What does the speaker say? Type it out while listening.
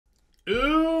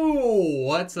Ooh,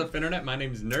 what's up, Internet? My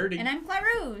name's Nerdy. And I'm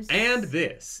Clairose. And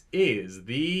this is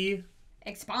the...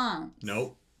 Expanse.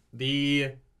 Nope.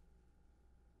 The...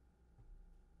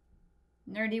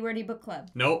 Nerdy Wordy Book Club.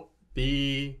 Nope.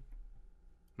 The...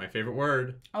 My favorite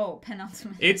word. Oh,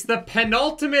 penultimate. It's the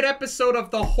penultimate episode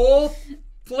of the whole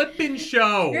flippin'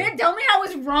 show. You're gonna tell me I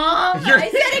was wrong? Your I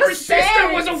said sister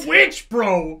Expanse. was a witch,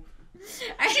 bro.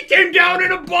 She came down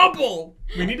in a bubble.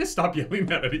 We need to stop yelling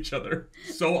that at each other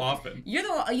so often. You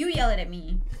yell it at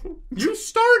me. You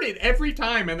start it every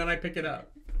time, and then I pick it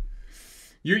up.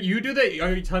 You do that.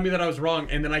 You tell me that I was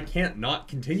wrong, and then I can't not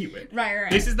continue it.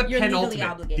 Right. This is the You're legally penultimate,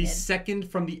 obligated. the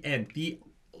second from the end, the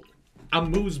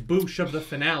amuse-bouche of the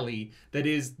finale that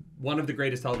is one of the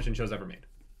greatest television shows ever made.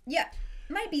 Yeah,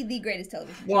 might be the greatest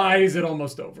television show. Why is it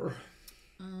almost over?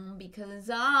 Because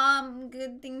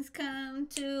good things come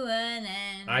to an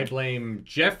end. I blame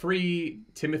Jeffrey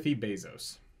Timothy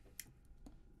Bezos.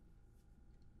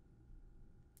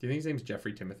 Do you think his name's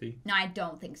Jeffrey Timothy? No, I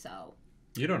don't think so.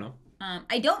 You don't know.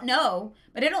 I don't know,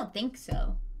 but I don't think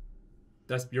so.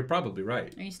 You're probably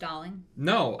right. Are you stalling?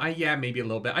 No, yeah, maybe a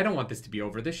little bit. I don't want this to be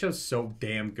over. This show's so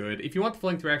damn good. If you want the full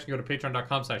length reaction, go to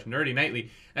patreon.com/nerdynightly.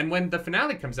 And when the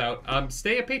finale comes out,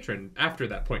 stay a patron after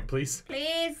that point, please.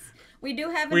 Please. We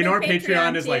do have a We know new our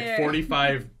Patreon is like tier.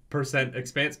 45%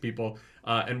 Expanse people.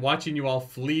 And watching you all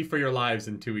flee for your lives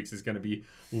in 2 weeks is going to be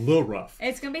a little rough.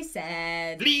 It's going to be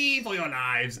sad. Flee for your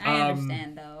lives. I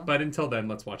understand, though. But until then,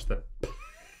 let's watch the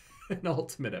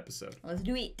penultimate episode. Let's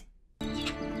do it.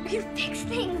 You fix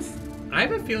things. I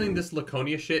have a feeling this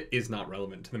Laconia shit is not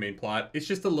relevant to the main plot. It's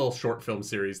just a little short film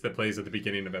series that plays at the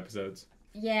beginning of episodes.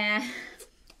 Yeah.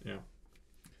 Yeah.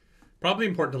 Probably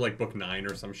important to like book 9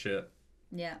 or some shit.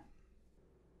 Yeah.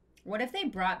 What if they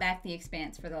brought back The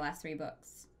Expanse for the last 3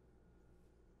 books?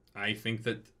 I think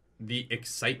that the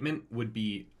excitement would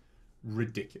be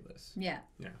ridiculous. Yeah.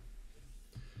 Yeah.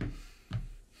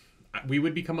 We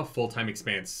would become a full-time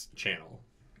Expanse channel.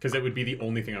 Because it would be the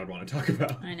only thing I would want to talk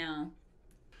about. I know.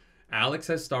 Alex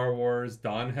has Star Wars,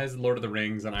 Don has Lord of the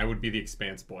Rings, and I would be the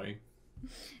Expanse boy.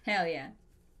 Hell yeah.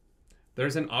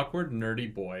 There's an awkward,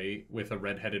 nerdy boy with a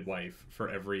redheaded wife for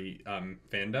every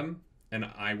fandom, and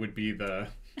I would be the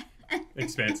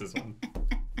Expanse's one.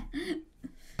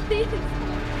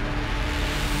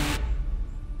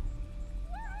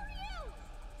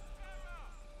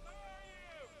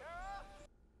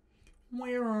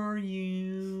 Where are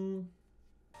you?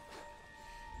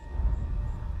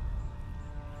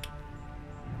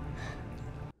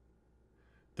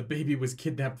 The baby was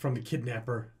kidnapped from the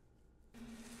kidnapper.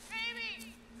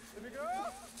 Baby! Baby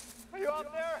girl? Are you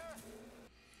up there?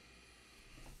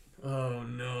 Oh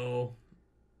no.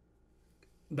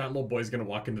 That little boy's gonna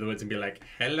walk into the woods and be like,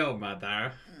 hello,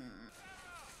 mother.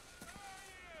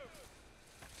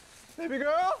 Baby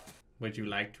girl? Would you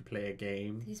like to play a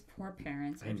game? These poor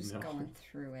parents are just going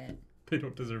through it. They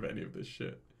don't deserve any of this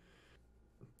shit.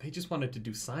 They just wanted to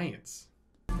do science.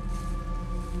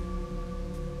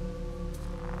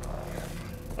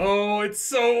 Oh, it's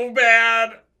so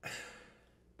bad.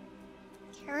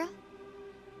 Kara?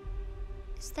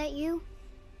 Is that you?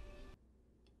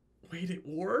 Wait, it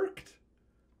worked?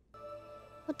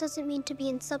 What does it mean to be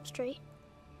in substrate?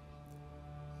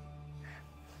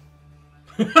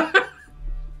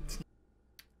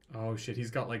 Oh shit,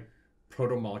 he's got like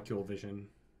proto-molecule vision.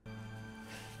 The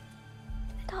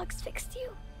dog's fixed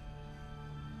you.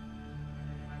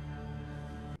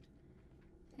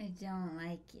 I don't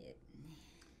like it.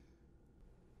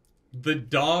 The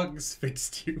dogs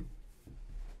fixed you.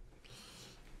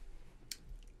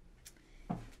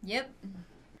 Yep.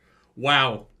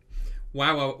 Wow.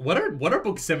 Wow. What are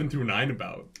books 7 through 9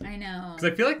 about? I know. Because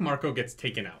I feel like Marco gets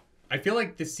taken out. I feel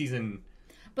like this season...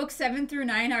 Books 7 through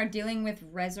 9 are dealing with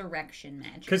resurrection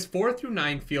magic. Because 4 through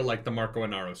 9 feel like the Marco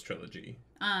and Naros trilogy.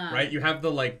 Right? You have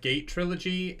the like Gate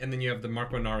trilogy, and then you have the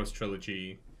Marco and Naros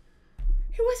trilogy.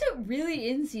 He wasn't really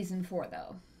in season 4,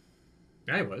 though.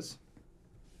 Yeah, he was.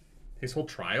 His whole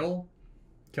trial?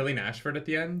 Killing Ashford at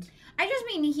the end? I just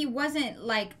mean he wasn't,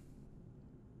 like...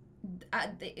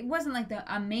 it wasn't, like,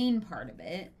 a main part of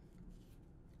it.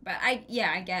 But, I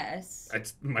guess.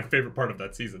 That's my favorite part of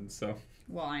that season, so...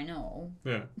 Well, I know.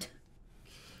 Yeah.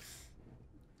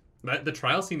 The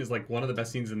trial scene is, like, one of the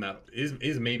best scenes in that...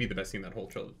 Is maybe the best scene in that whole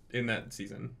trilogy... In that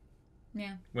season.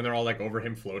 Yeah. When they're all, like, over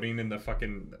him floating in the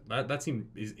fucking... That scene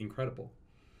is incredible.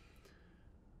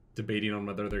 Debating on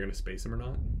whether they're going to space him or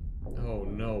not. Oh,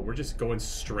 no. We're just going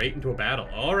straight into a battle.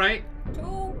 All right. To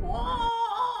war!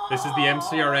 This is the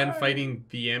MCRN fighting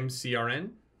the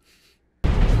MCRN.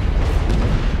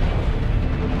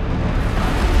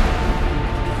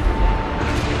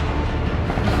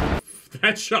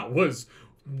 That shot was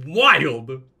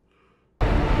wild.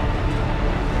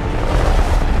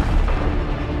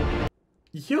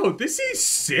 Yo, this is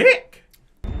sick.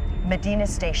 Medina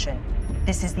Station.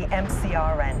 This is the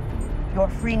MCRN. Your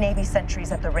free Navy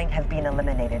sentries at the ring have been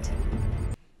eliminated.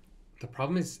 The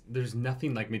problem is there's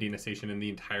nothing like Medina Station in the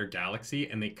entire galaxy,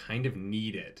 and they kind of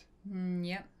need it.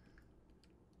 Yep.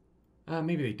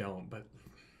 Maybe they don't, but...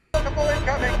 Multiple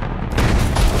incoming!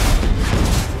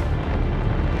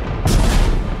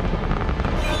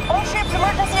 All ships,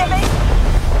 emergency evade!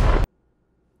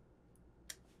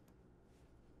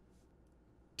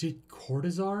 Did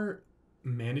Cortazar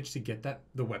manage to get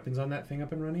the weapons on that thing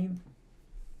up and running?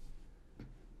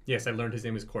 Yes, I learned his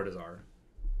name is Cortazar.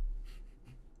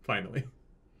 Finally.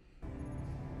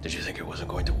 Did you think it wasn't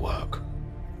going to work?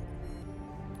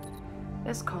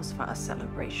 This calls for a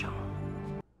celebration.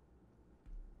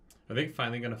 Are they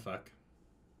finally gonna fuck?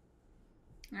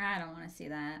 I don't want to see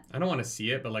that. I don't want to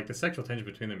see it, but like the sexual tension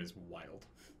between them is wild.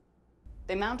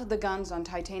 They mounted the guns on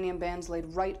titanium bands laid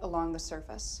right along the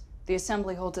surface. The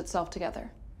assembly holds itself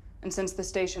together. And since the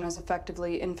station has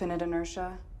effectively infinite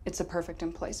inertia, it's a perfect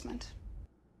emplacement.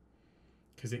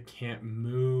 Because it can't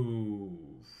move.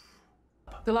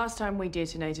 The last time we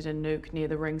detonated a nuke near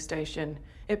the ring station,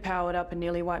 it powered up and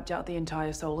nearly wiped out the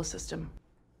entire solar system.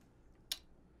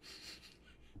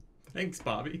 Thanks,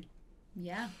 Bobby.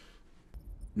 Yeah.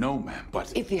 No, ma'am,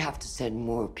 but... If we have to send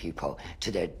more people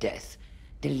to their death,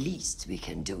 the least we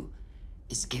can do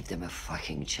is give them a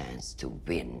fucking chance to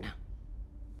win.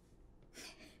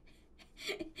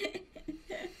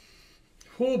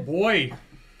 Oh boy.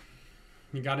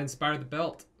 You gotta inspire the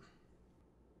belt.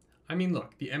 I mean,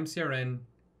 look, the MCRN,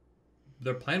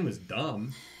 their plan was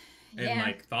dumb and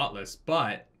like thoughtless,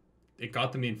 but it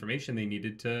got them the information they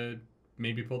needed to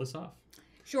maybe pull this off.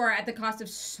 Sure, at the cost of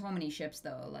so many ships,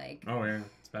 though. Like. Oh yeah,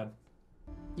 it's bad.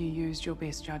 You used your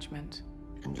best judgment.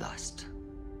 And lost.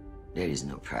 There is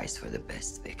no prize for the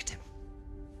best victim.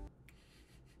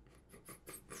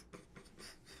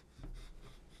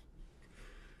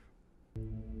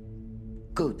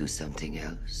 Go do something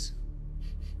else.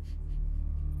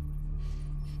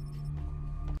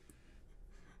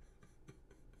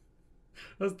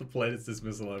 That's the politest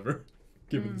dismissal ever,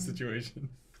 given the situation.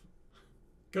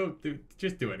 Go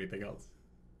just do anything else.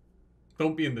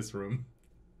 Don't be in this room.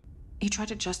 He tried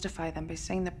to justify them by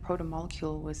saying that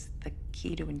protomolecule was the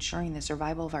key to ensuring the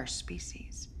survival of our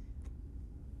species.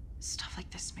 Stuff like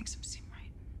this makes him seem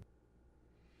right.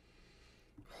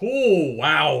 Oh,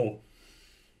 wow.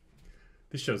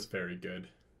 This show's very good.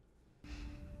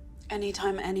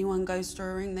 Anytime anyone goes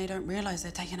through a ring, they don't realize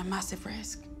they're taking a massive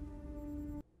risk.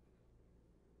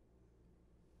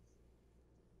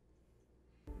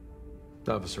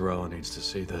 Davosarella needs to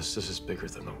see this. This is bigger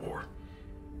than the war.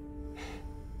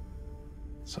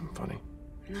 Something funny?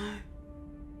 No.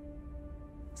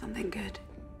 Something good.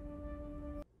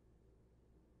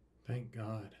 Thank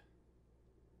God.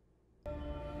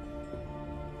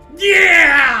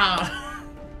 Yeah!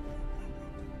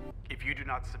 If you do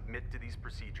not submit to these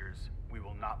procedures, we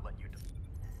will not let you do.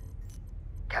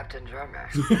 Captain Drummer.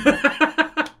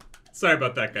 Sorry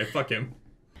about that guy. Fuck him.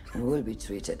 You will be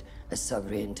treated as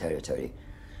sovereign territory.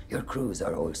 Your crews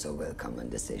are also welcome on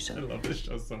the station. I love this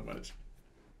show so much.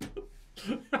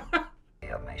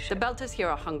 The Belters here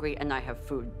are hungry and I have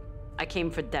food. I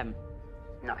came for them,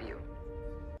 not you.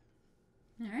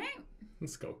 Alright.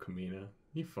 Let's go, Kamina.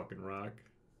 You fucking rock.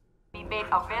 Be made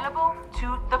available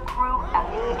to the crew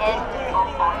at the end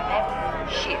of our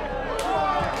next shift.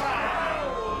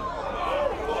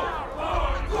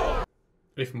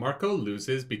 If Marco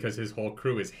loses because his whole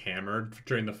crew is hammered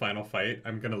during the final fight,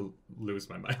 I'm gonna lose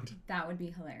my mind. That would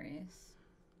be hilarious.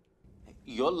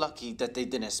 You're lucky that they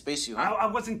didn't space you, huh? I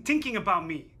wasn't thinking about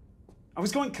me. I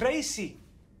was going crazy.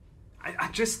 I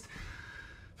just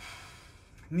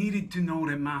needed to know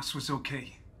that Mas was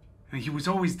okay. And he was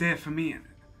always there for me.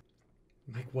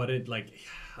 Like, what did, like,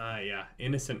 yeah,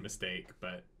 innocent mistake,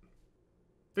 but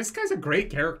this guy's a great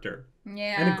character.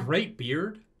 Yeah. And a great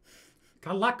beard.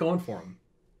 Got a lot going for him.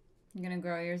 You gonna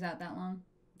grow yours out that long?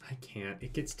 I can't.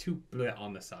 It gets too bleh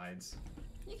on the sides.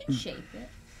 You can shape it.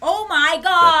 Oh my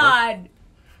God!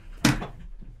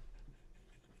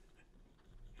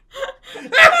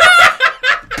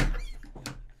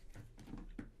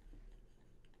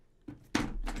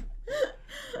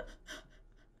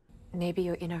 Maybe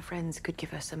your inner friends could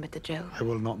give us some at the jail. I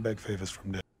will not beg favors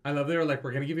from them. I love they were like,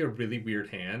 we're gonna give you a really weird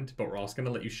hand, but we're also gonna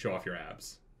let you show off your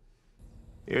abs.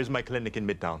 Here's my clinic in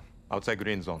Midtown, outside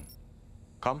Green Zone.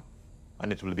 Come,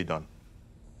 and it will be done.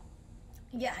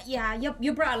 Yeah,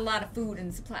 you brought a lot of food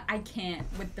and supply. I can't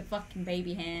with the fucking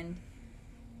baby hand.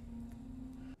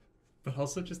 But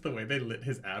also just the way they lit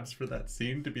his abs for that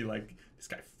scene to be like, this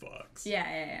guy fucks.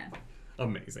 Yeah.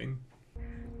 Amazing.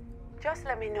 Just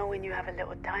let me know when you have a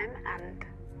little time and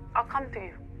I'll come to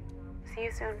you. See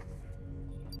you soon.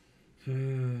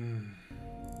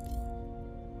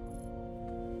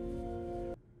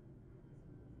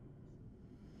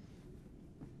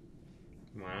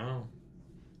 Wow.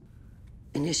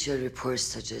 Initial reports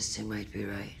suggest he might be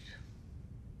right.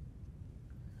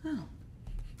 Oh.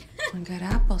 One good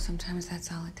apple, sometimes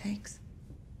that's all it takes.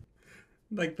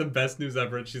 Like the best news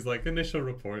ever. And she's like, initial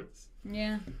reports.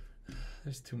 Yeah.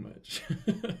 There's too much.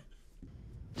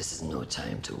 This is no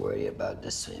time to worry about the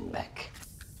swim back.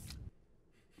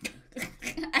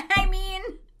 I mean...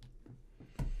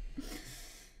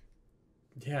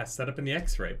 Yeah, set up in the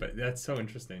X-ray, but that's so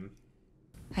interesting.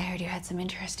 I heard you had some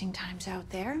interesting times out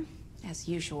there, as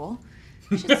usual.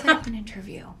 You should set up an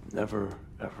interview. Never,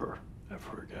 ever,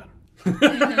 ever again.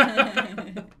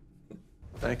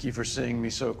 Thank you for seeing me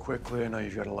so quickly. I know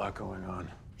you've got a lot going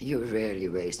on. You rarely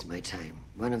waste my time.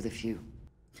 One of the few.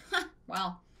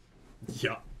 Wow.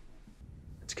 Yeah.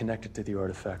 It's connected to the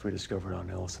artifact we discovered on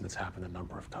Illis, and it's happened a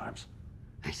number of times.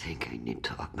 I think I need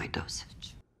to up my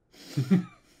dosage.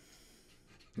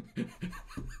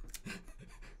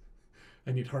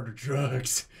 I need harder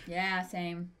drugs. Yeah,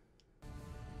 same.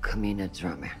 Kamina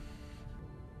drummer.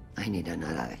 I need an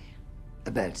ally.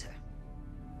 A belter.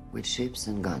 With ships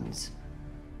and guns.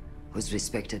 Who's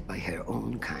respected by her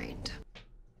own kind.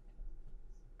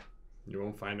 You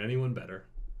won't find anyone better.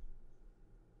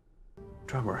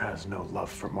 Drummer has no love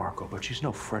for Marco, but she's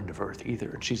no friend of Earth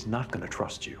either, and she's not gonna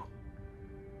trust you.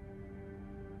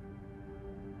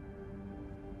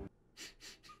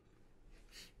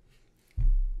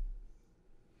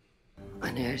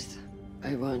 On Earth,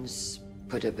 I once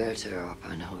put a belter up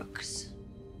on hooks.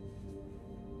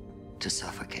 To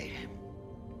suffocate him.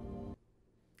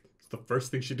 The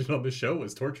first thing she did on the show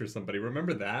was torture somebody.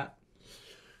 Remember that?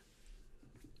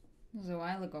 It was a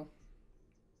while ago.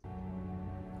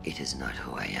 It is not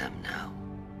who I am now.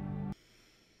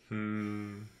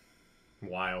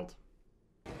 Wild.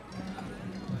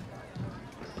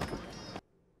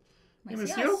 Why Was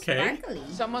is he all okay? sparkly?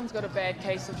 Someone's got a bad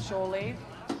case of shore leave.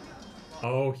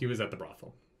 Oh, he was at the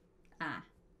brothel. Ah.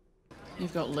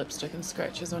 You've got lipstick and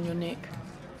scratches on your neck.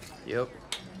 Yep.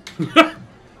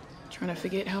 Trying to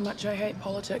forget how much I hate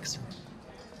politics.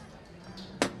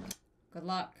 Good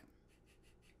luck.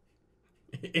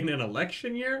 In an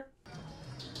election year?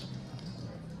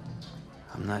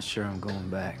 I'm not sure I'm going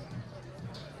back.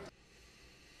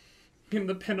 In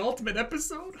the penultimate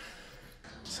episode?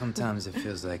 Sometimes it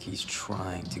feels like he's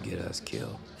trying to get us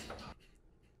killed.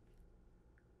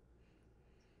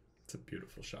 It's a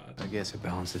beautiful shot. I guess it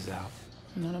balances out.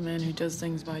 I'm not a man who does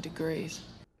things by degrees.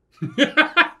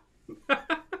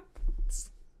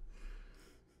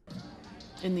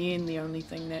 In the end, the only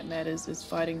thing that matters is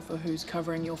fighting for who's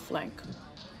covering your flank.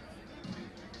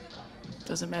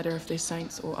 Doesn't matter if they're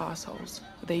saints or assholes.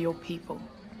 They're your people.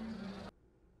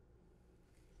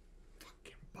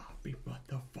 Fucking Bobby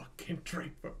motherfucking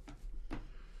Draper.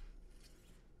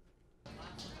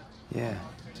 Yeah.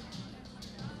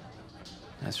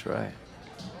 That's right.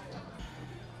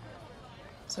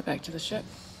 So back to the ship.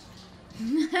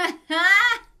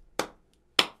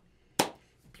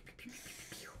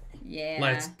 Yeah.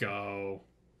 Let's go.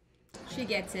 She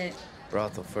gets it.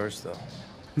 Brothel first, though.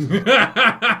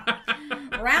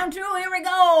 Round 2, here we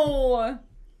go.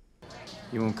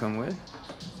 You won't come with?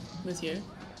 With you.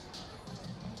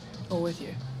 Or with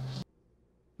you.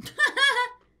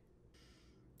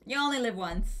 You only live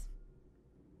once.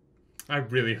 I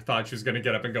really thought she was gonna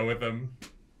get up and go with him.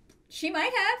 She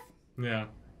might have. Yeah.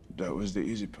 That was the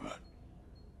easy part.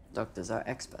 Doctors are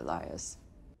expert liars.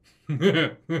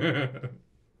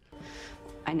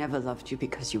 I never loved you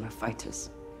because you were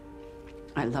fighters.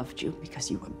 I loved you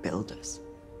because you were builders.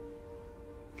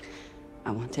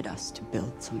 I wanted us to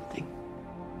build something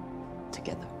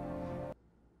together.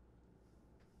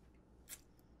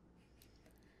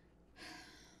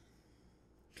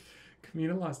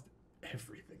 Kamina lost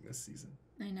everything this season.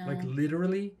 I know. Like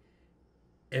literally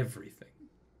everything.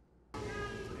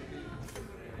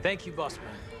 Thank you, boss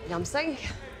man. Yamsay.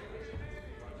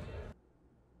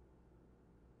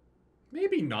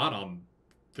 Maybe not on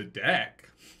the deck.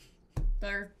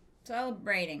 They're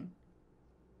celebrating.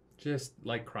 Just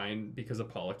like crying because a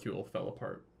polycule fell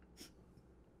apart.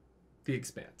 The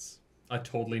Expanse. A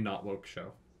totally not woke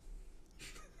show.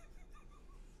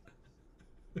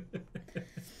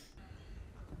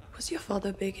 Was your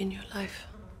father big in your life?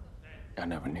 I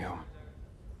never knew him.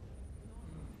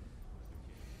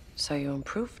 So you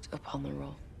improved upon the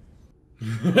role.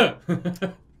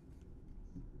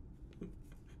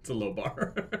 It's a low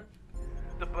bar.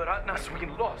 The Baratnas we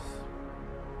lost.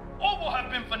 All will have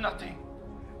been for nothing.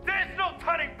 There's no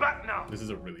turning back now. This is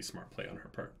a really smart play on her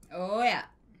part. Oh, yeah.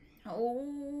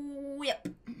 Oh, yep.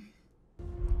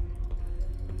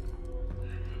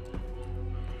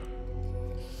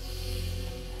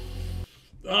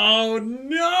 Oh,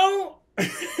 no!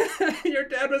 Your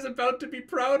dad was about to be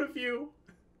proud of you.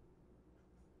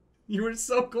 You were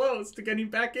so close to getting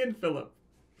back in, Philip.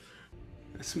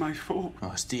 It's my fault.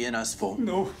 Oh, it's Diena's fault.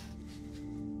 No.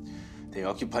 They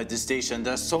occupied the station.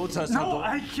 Their soldiers. No,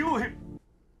 I killed him.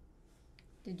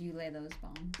 Did you lay those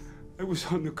bombs? I was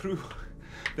on the crew.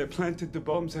 They planted the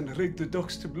bombs and rigged the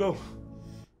ducts to blow.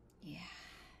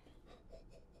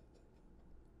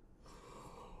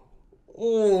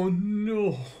 Oh,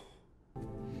 no.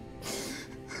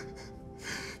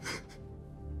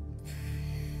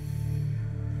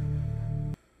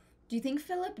 Do you think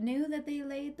Philip knew that they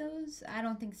laid those? I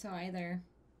don't think so either.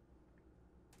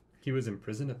 He was in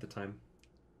prison at the time.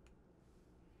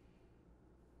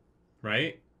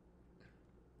 Right?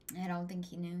 I don't think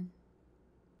he knew.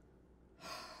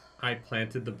 I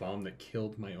planted the bomb that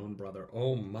killed my own brother.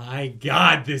 Oh my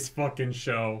god, this fucking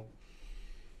show.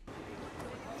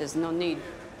 There's no need.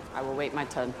 I will wait my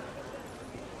turn.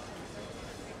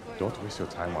 Don't waste your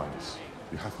time on this.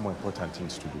 You have more important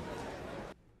things to do.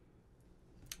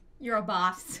 You're a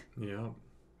boss. Yeah.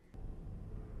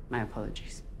 My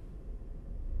apologies.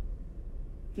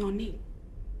 No need.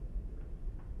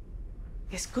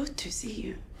 It's good to see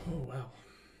you. Oh, wow.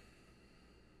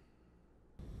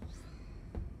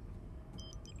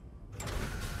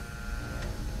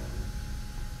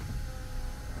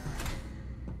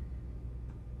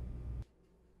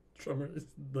 Drummer is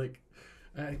like,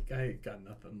 I got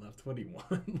nothing left. What do you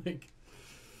want? Like,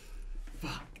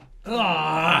 fuck.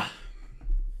 Ah!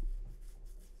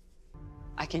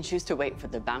 I can choose to wait for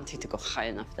the bounty to go high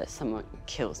enough that someone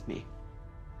kills me.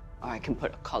 Or I can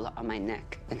put a collar on my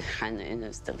neck and hand it in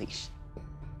as the leash.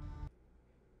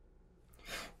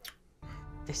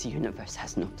 This universe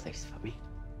has no place for me.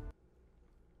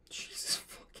 Jesus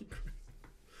fucking Christ.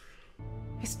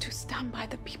 It's to stand by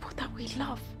the people that we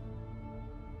love.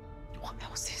 What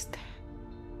else is there?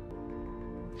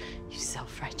 You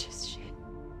self-righteous shit.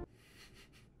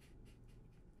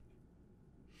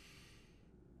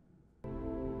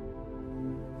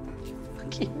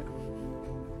 Fuck you.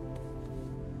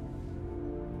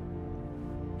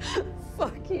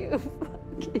 Fuck you.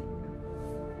 Fuck you.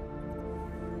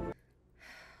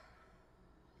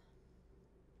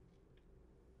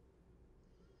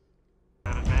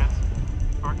 Advance.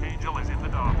 Archangel is in the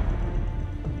dock.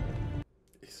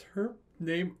 Is her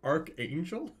name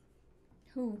Archangel?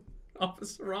 Who?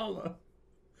 Officer Allah.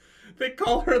 They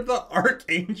call her the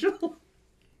Archangel?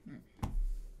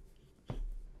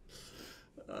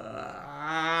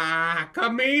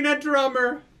 Kamina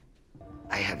drummer.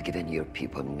 I have given your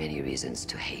people many reasons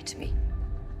to hate me,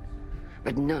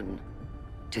 but none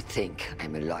to think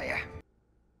I'm a liar.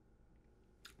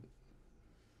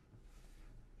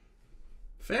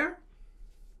 Fair?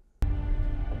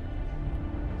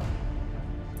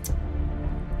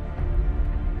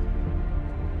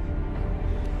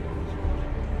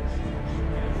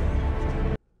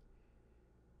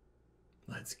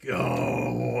 Let's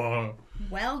go.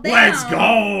 Well done. Let's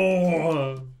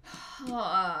go.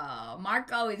 Oh,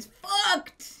 Marco is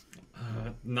fucked.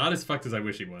 Not as fucked as I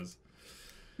wish he was.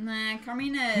 Nah,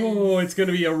 Carmina. Oh, it's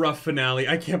gonna be a rough finale.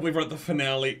 I can't believe we're at the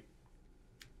finale.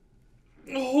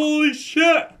 Holy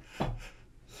shit!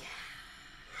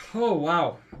 Oh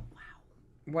wow,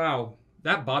 wow.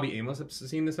 That Bobby Amos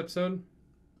scene this episode.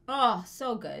 Oh,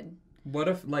 so good. What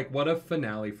a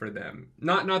finale for them.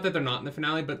 Not that they're not in the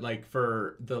finale, but like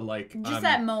for the just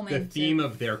that moment. The theme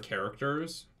of their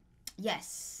characters.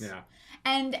 Yes. Yeah.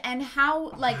 And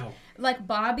how like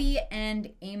Bobby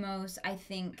and Amos, I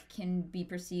think, can be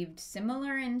perceived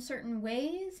similar in certain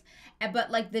ways, but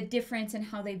like the difference in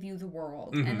how they view the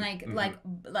world. Mm-hmm, And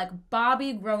like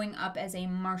Bobby growing up as a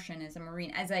Martian, as a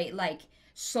Marine, as a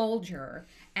soldier,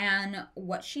 and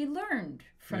what she learned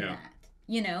from that.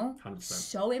 You know, 100%.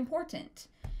 So important.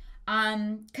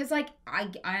 Cause I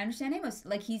understand Amos.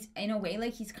 Like he's in a way,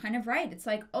 he's kind of right. It's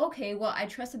like, okay, well, I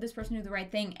trusted this person to do the right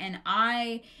thing, and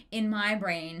I, in my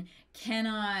brain,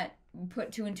 cannot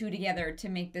put 2 and 2 together to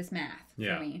make this math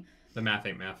for me. The math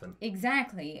ain't mathin'.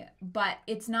 Exactly, but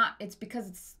it's not. It's because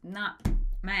it's not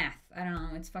math. I don't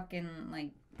know. It's fucking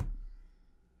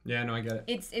Yeah, no, I get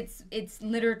it. It's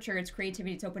literature, it's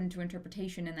creativity, it's open to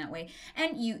interpretation in that way.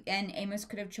 And Amos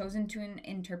could have chosen to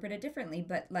interpret it differently,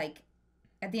 but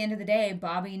at the end of the day,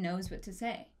 Bobby knows what to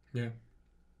say. Yeah.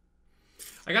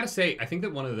 I gotta say, I think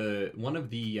that one of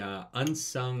the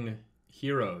unsung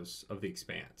heroes of The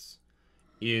Expanse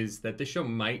is that this show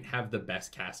might have the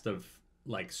best cast of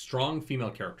like strong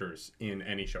female characters in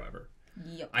any show ever.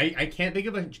 Yep. I can't think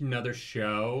of another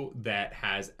show that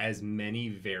has as many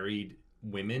varied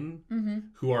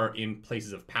women who are in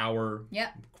places of power.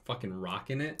 Yep. Fucking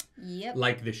rocking it. Yep.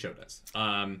 Like this show does.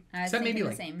 Except maybe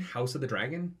like House of the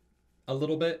Dragon. A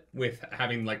little bit with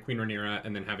having like Queen Rhaenyra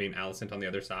and then having Alicent on the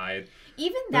other side.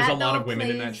 Even that, there's a lot of women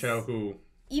in that show who.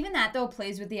 Even that though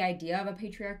plays with the idea of a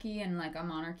patriarchy and like a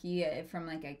monarchy from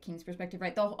like a king's perspective,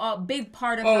 right? The big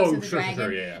part of House of the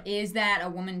Dragon is that a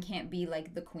woman can't be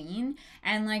like the queen,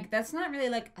 and like that's not really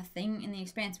like a thing in The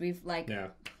Expanse. We've like. Yeah.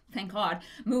 Thank God,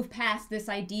 move past this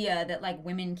idea that like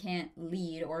women can't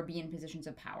lead or be in positions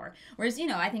of power. Whereas, you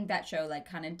know, I think that show like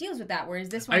kind of deals with that. Whereas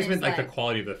this one I just meant like the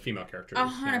quality of the female characters.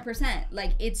 100%.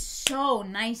 Like it's so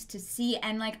nice to see,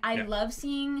 and like I love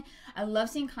seeing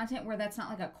content where that's not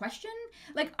like a question.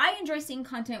 Like I enjoy seeing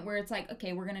content where it's like,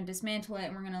 okay, we're gonna dismantle it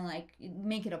and we're gonna like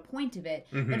make it a point of it.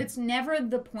 But it's never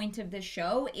the point of this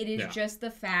show. It is just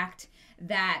the fact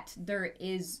that there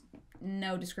is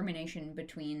no discrimination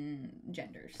between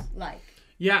genders. Like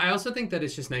yeah, I also think that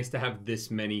it's just nice to have this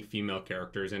many female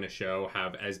characters in a show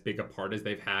have as big a part as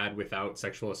they've had without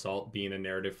sexual assault being a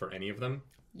narrative for any of them.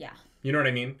 Yeah. You know what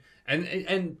I mean?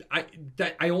 And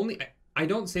I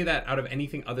don't say that out of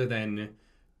anything other than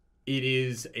it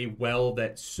is a well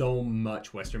that so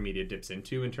much Western media dips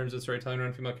into in terms of storytelling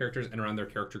around female characters and around their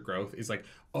character growth is like,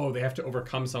 oh, they have to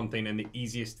overcome something and the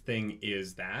easiest thing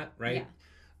is that, right? Yeah.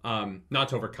 Not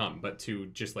to overcome, but to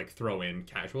just like throw in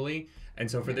casually. And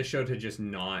so for this show to just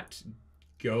not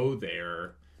go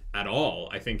there at all,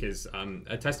 I think is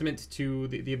a testament to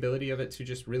the ability of it to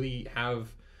just really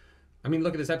have, I mean,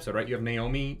 look at this episode, right? You have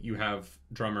Naomi, you have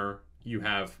Drummer, you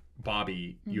have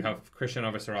Bobby, you have Christian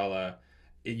Avasarala,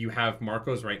 you have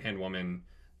Marco's right-hand woman,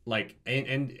 like,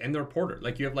 and the reporter.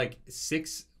 Like you have like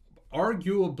six,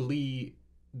 arguably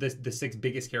the six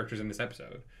biggest characters in this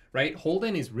episode. Right,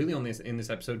 Holden is really in this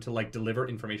episode to like deliver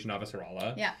information to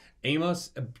Avasarala. Yeah.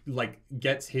 Amos like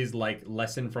gets his like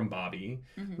lesson from Bobby.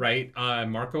 Right.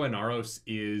 Marco Inaros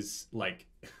is like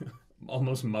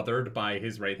almost mothered by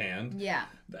his right hand. Yeah.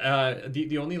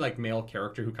 The only like male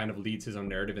character who kind of leads his own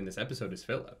narrative in this episode is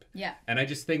Philip. Yeah. And I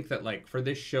just think that like for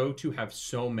this show to have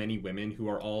so many women who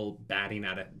are all batting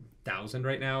at 1,000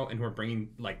 right now and who are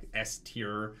bringing like S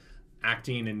tier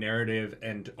acting and narrative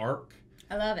and arc.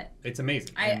 I love it. It's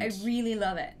amazing. I really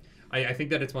love it. I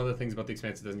think that it's one of the things about The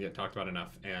Expanse that doesn't get talked about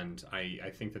enough, and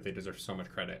I think that they deserve so much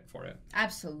credit for it.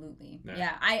 Absolutely.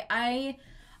 Yeah.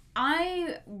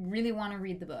 I really want to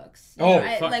read the books.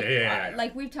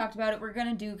 Like we've talked about it. We're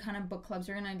gonna do kind of book clubs.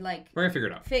 We're gonna figure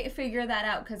it out. Figure that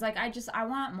out because like I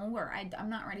want more. I'm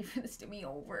not ready for this to be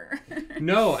over.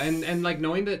 No, and like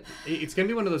knowing that it's gonna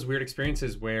be one of those weird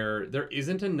experiences where there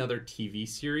isn't another TV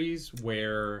series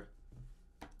where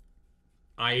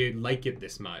I like it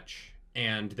this much,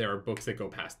 and there are books that go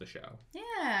past the show.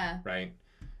 Yeah. Right.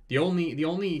 The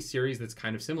only series that's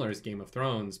kind of similar is Game of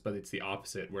Thrones, but it's the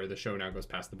opposite, where the show now goes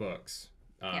past the books,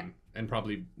 and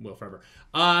probably will forever.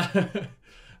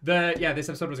 This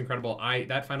episode was incredible.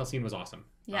 That final scene was awesome.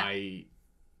 Yeah.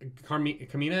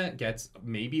 Kamina gets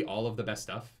maybe all of the best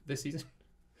stuff this season.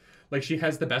 Like she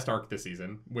has the best arc this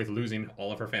season with losing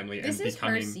all of her family and becoming. This is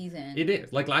her season. It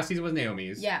is. Like last season was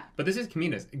Naomi's. Yeah. But this is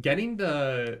Kamina's. Getting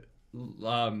the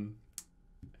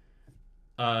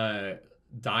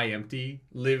die empty,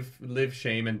 live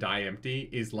shame and die empty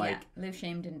is like live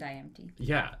shamed and die empty.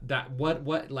 Yeah. That what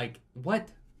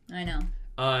I know.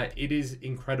 It is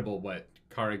incredible what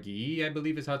Karagi, I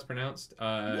believe is how it's pronounced.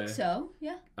 I think so.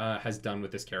 Yeah. Has done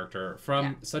with this character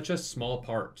from such a small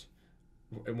part.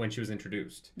 When she was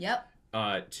introduced. Yep.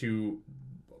 To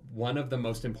one of the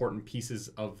most important pieces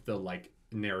of the like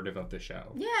narrative of the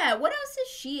show. Yeah. What else is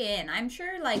she in? I'm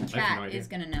sure like chat is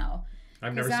gonna know.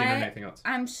 I've never seen her in anything else.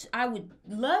 I would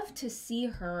love to see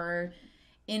her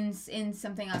in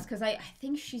something else because I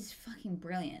think she's fucking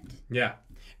brilliant. Yeah.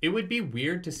 It would be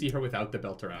weird to see her without the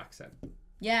Belter accent.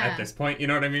 Yeah. At this point, you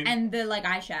know what I mean? And the like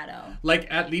eyeshadow. Like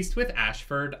at least with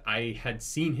Ashford, I had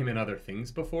seen him in other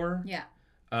things before. Yeah.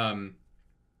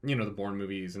 You know, the Bourne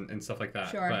movies and stuff like that.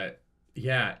 Sure. But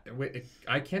yeah,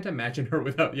 I can't imagine her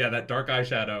without that dark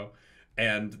eyeshadow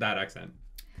and that accent.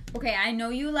 Okay, I know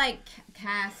you like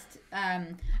cast.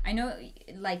 I know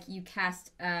like you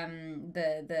cast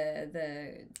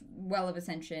the Well of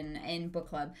Ascension in book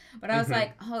club, but I was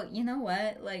like, oh, you know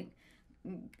what? Like,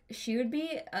 she would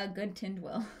be a good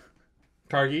Tindwyl.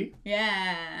 Kargi?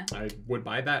 Yeah. I would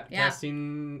buy that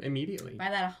casting immediately.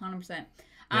 Buy that 100%.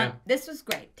 This was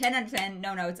great. 10 out of 10.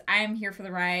 No notes. I'm here for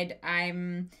the ride.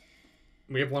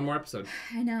 We have one more episode.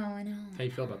 I know. How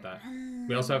you feel about that?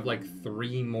 We also have like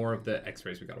 3 more of the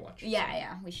X-rays we gotta watch.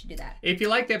 Yeah, we should do that. If you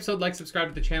like the episode, subscribe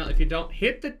to the channel. If you don't,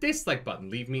 hit the dislike button.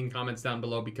 Leave mean comments down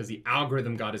below because the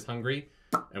algorithm god is hungry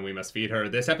and we must feed her.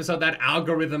 This episode, that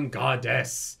algorithm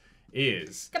goddess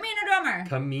is Kamina Drummer.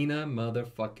 Kamina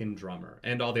motherfucking Drummer.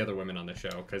 And all the other women on the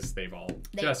show because they've all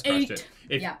just crushed it.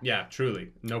 Yeah, truly.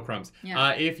 No crumbs.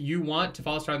 Yeah. If you want to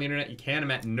follow us on the internet, you can.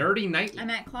 I'm at nerdynightly. I'm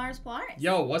at Claris Polaris.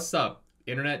 Yo, what's up?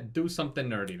 Internet, do something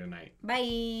nerdy tonight.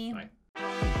 Bye. Bye.